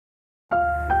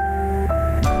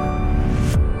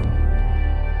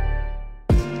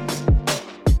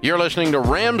You're listening to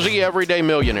Ramsey Everyday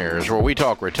Millionaires, where we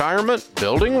talk retirement,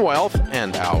 building wealth,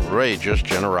 and outrageous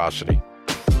generosity.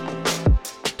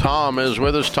 Tom is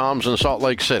with us. Tom's in Salt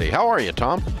Lake City. How are you,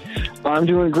 Tom? I'm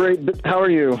doing great. How are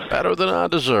you? Better than I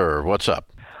deserve. What's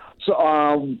up?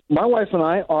 So my wife and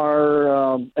I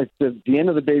are at the end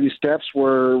of the baby steps.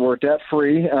 We're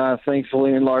debt-free,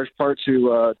 thankfully, in large part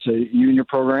to you and your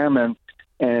program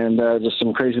and just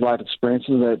some crazy life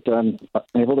experiences that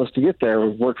enabled us to get there.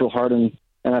 We've worked real hard, and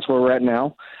that's where we're at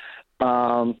now.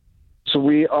 So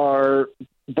we are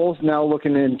both now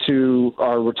looking into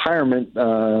our retirement,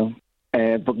 but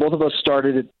both of us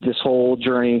started this whole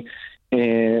journey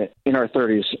in our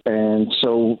 30s, and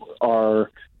so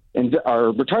our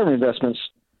retirement investments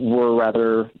were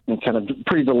rather kind of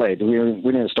pretty delayed. We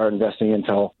didn't start investing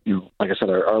until, like I said,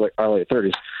 our late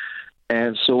 30s.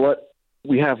 And so what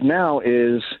we have now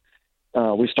is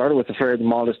we started with a fairly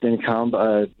modest income.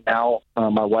 Now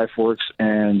my wife works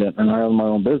and I own my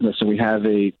own business, and we have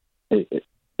a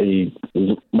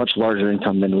much larger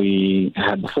income than we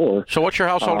had before. So what's your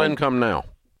household income now?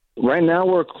 Right now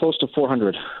we're close to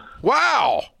 400.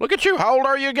 Wow! Look at you. How old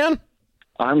are you again?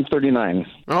 I'm 39.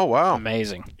 Oh, wow.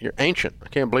 Amazing. You're ancient. I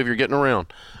can't believe you're getting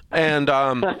around. And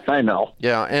I know.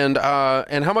 Yeah, and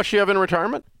how much do you have in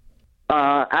retirement?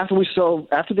 After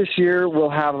this year, we'll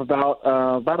have about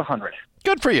 100.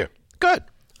 Good for you. Good.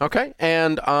 Okay.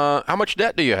 And how much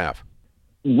debt do you have?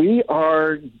 We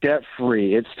are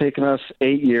debt-free. It's taken us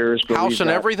 8 years. But House and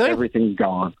everything? Everything's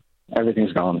gone.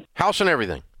 Everything's gone. House and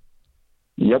everything?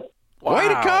 Yep. Wow. Way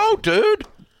to go, dude.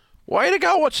 Way to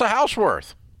go. What's the house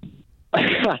worth?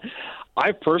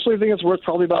 I personally think it's worth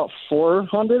probably about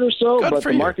 400 or so, but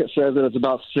the market says that it's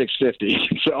about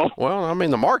 650. So, well, I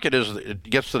mean, the market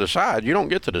gets to decide. You don't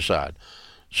get to decide.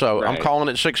 So right. I'm calling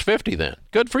it 650 then.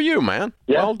 Good for you, man.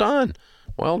 Yeah. Well done.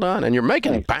 Well done. And you're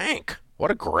making bank. What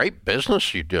a great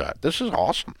business you do. This is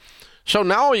awesome. So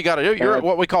now all you got to do, you're at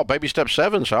what we call baby step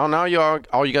 7. So now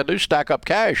all you got to do is stack up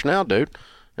cash now, dude.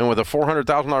 And with a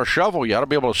 $400,000 shovel, you ought to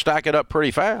be able to stack it up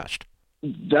pretty fast.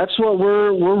 That's what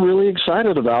we're really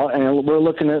excited about, and we're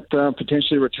looking at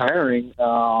potentially retiring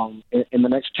in the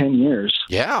next 10 years.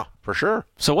 Yeah, for sure.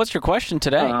 So what's your question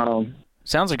today?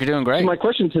 Sounds like you're doing great. My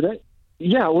question today,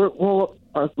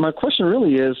 my question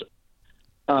really is,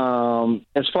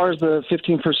 as far as the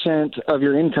 15% of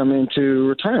your income into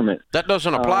retirement. That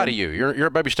doesn't apply to you. You're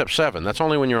at baby step 7. That's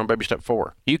only when you're on baby step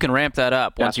 4. You can ramp that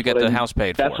up once you get the house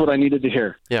paid for. That's what I needed to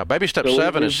hear. Yeah, baby step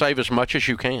 7 is save as much as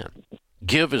you can.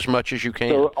 Give as much as you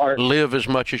can. Live as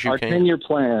much as you can. Our 10-year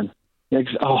plan.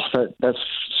 That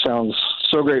sounds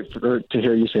so great to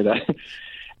hear you say that.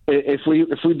 If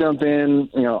we dump in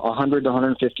 100 to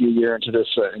 150 a year into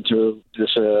this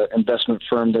investment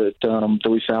firm that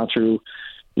we found through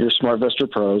your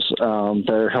SmartVestor Pros,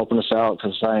 they're helping us out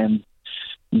because I am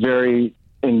very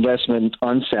investment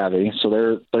unsavvy,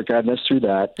 so they're guiding us through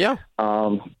that. Yeah.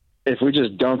 If we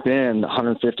just dump in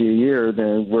 150 a year,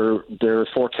 then their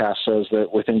forecast says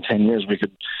that within 10 years we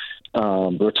could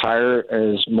retire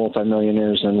as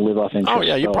multimillionaires and live off interest. Oh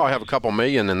yeah, you probably have a couple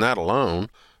million in that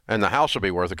alone, and the house will be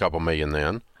worth a couple million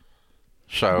then.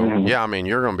 So yeah, I mean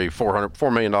you're going to be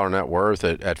 $4 million net worth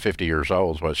at 50 years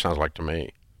old. Is what it sounds like to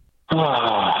me.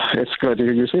 It's good to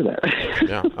hear you say that.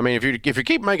 Yeah, I mean if you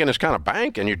keep making this kind of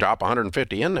bank and you drop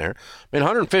 150 in there, I mean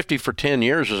 150 for 10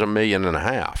 years is $1.5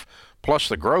 million. Plus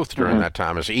the growth during that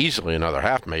time is easily another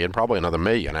 $500,000, probably another $1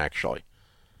 million actually.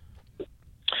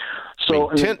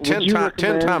 So 10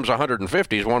 times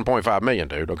 150 is 1.5 million,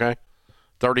 dude. Okay,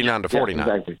 39 to 49.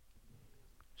 Yeah, exactly.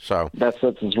 So that's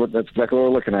exactly what we're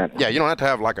looking at. Yeah, you don't have to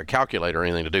have like a calculator or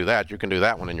anything to do that. You can do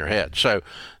that one in your head. So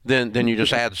then you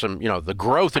just add some, the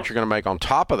growth that you're going to make on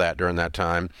top of that during that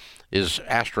time is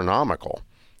astronomical,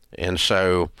 and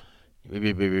so.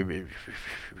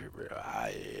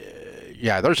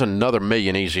 Yeah, there's another $1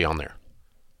 million easy on there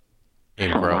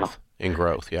in growth.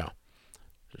 Yeah.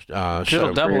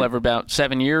 It'll double every about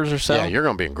 7 years or so. Yeah, you're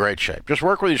going to be in great shape. Just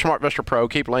work with your SmartVestor Pro.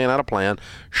 Keep laying out a plan.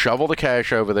 Shovel the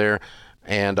cash over there.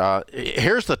 And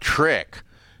here's the trick,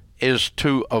 is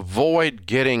to avoid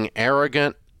getting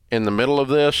arrogant in the middle of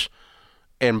this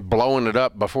and blowing it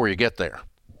up before you get there.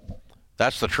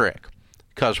 That's the trick.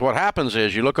 Because what happens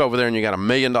is you look over there and you got $1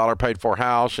 million paid for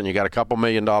house and you got a couple $1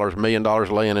 million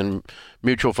laying in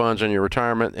mutual funds in your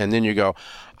retirement, and then you go,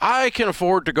 I can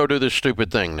afford to go do this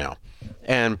stupid thing now.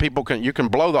 And you can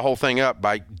blow the whole thing up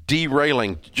by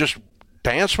derailing. Just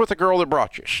dance with the girl that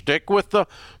brought you. Stick with the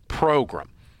program.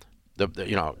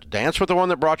 Dance with the one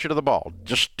that brought you to the ball.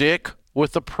 Just stick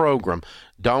with the program.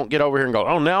 Don't get over here and go,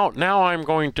 oh, now I'm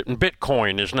going to,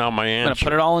 Bitcoin is now my answer. I'm going to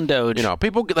put it all in Doge. You know,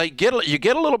 people, you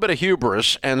get a little bit of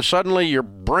hubris, and suddenly your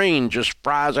brain just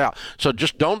fries out. So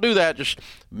just don't do that. Just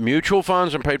mutual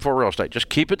funds and paid for real estate. Just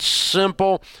keep it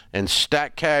simple and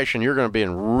stack cash, and you're going to be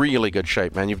in really good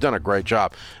shape, man. You've done a great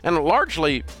job. And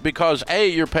largely because, A,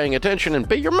 you're paying attention, and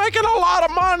B, you're making a lot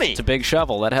of money. It's a big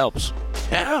shovel. That helps.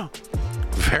 Yeah.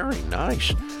 Very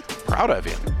nice. Proud of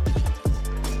you.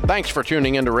 Thanks for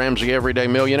tuning in to Ramsey Everyday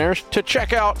Millionaires. To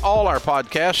check out all our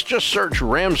podcasts, just search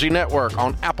Ramsey Network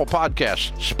on Apple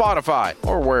Podcasts, Spotify,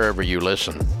 or wherever you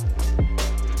listen.